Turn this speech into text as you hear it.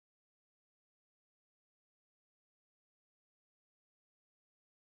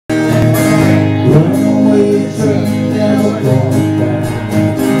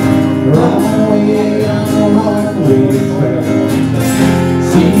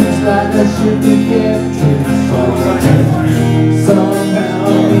like I should be getting somehow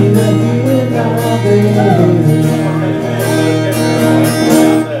in the here now, baby.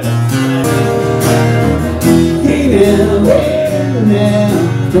 Hey now,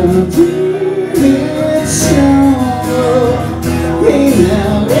 don't do it so. Hey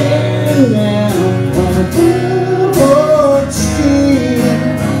now, wanna do what you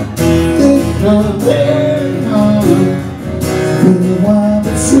think I'm very hard. The one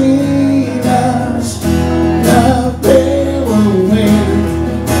between us, love they will win.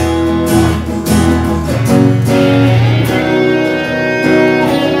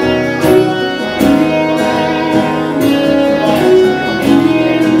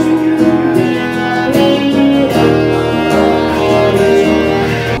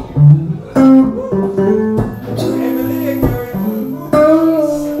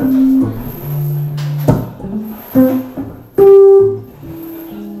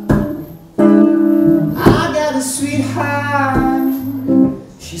 Sweetheart,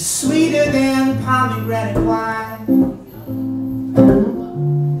 she's sweeter than pomegranate wine.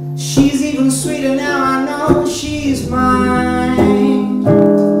 She's even sweeter now, I know she's mine.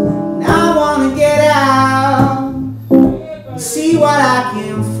 And I wanna get out and see what I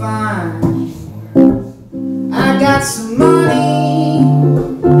can find. I got some money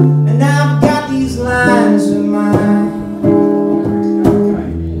and I've got these lines of mine.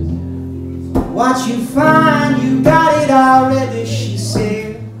 What you find, you got it already, she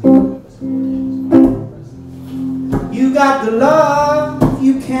said. You got the love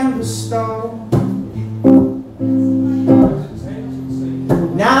you can bestow.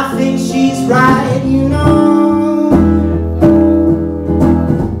 And I think she's right, you know.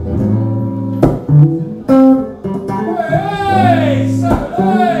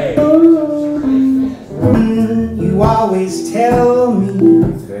 You always tell me,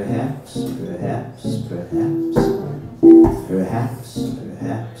 perhaps,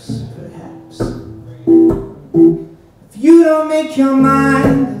 if you don't make your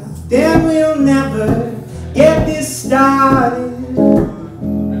mind, then we'll never get this started.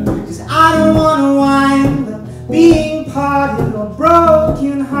 'Cause I don't want to wind up being parted or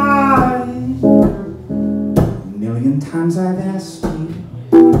broken hearted. A million times I've asked you,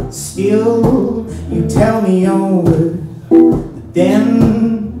 still you tell me over. But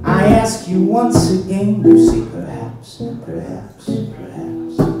then I ask you once again, you say perhaps, perhaps,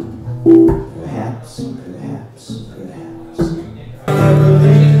 perhaps, perhaps, perhaps, perhaps.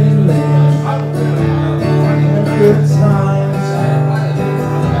 Good times,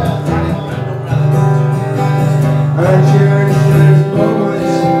 I cherish those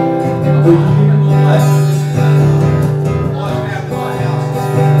moments with you.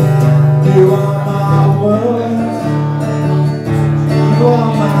 You are my world, you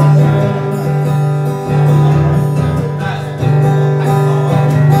are my world.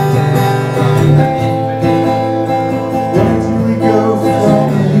 Where do we go from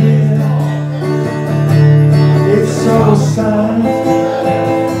here? It's so sad.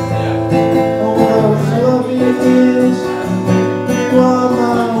 Oh, those lovely years. You are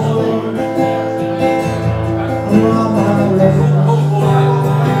my world, you are my world.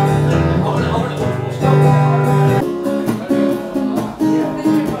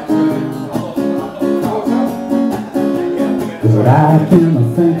 But I've been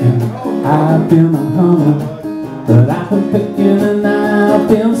a-thinking, I've been a-humming, but I've been picking and I've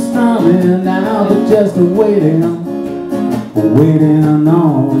been strumming. Now but just waiting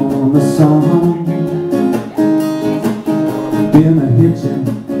on the song. Been a-hitching,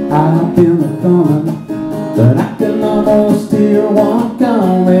 I've been a-thumbing, but I can almost hear one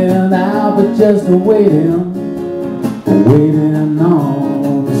coming. Now but just waiting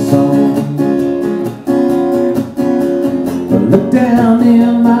on the song. Look down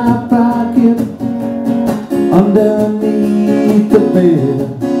in my pocket, underneath the bed.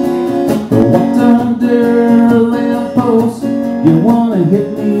 Walked under a lamppost, you wanna hit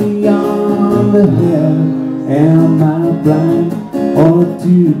me on the head. Am I blind or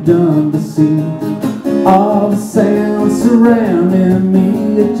too dumb to see all the sound surrounding me?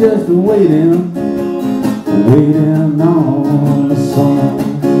 You're just waiting on the song.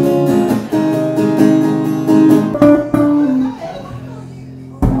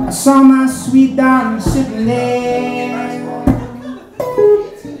 I saw my sweet darling sitting there.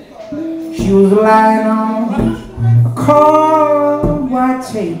 She was lying on a cold white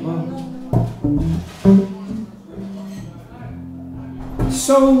table,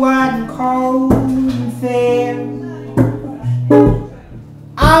 so white and cold and fair.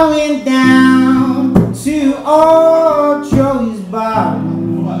 I went down to old Joey's bar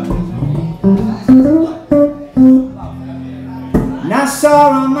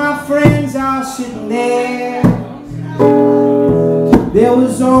saw all my friends all sitting there. There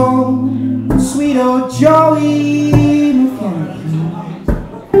was old, sweet old Joey McKenna.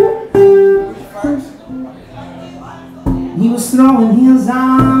 He was throwing his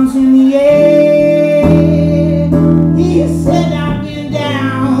arms in the air. He said, I've been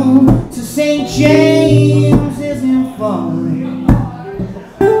down to St. James's Infirmary,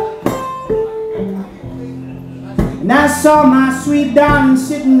 and I saw my sweet darling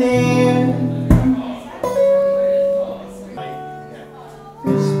sitting there.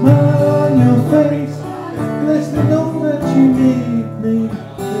 Smile on your face lets me know that you need me.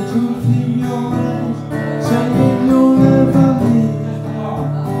 The truth in your eyes saying you'll never leave.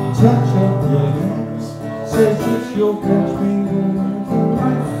 Touch of your hands says that you'll catch me wherever I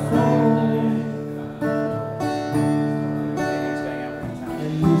fall.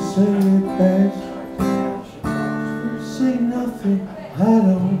 And you say it best, you say nothing at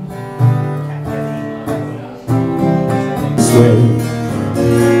all. Sweat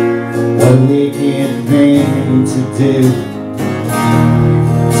what they get paid to do,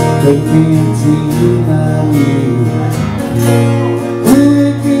 they can't see you.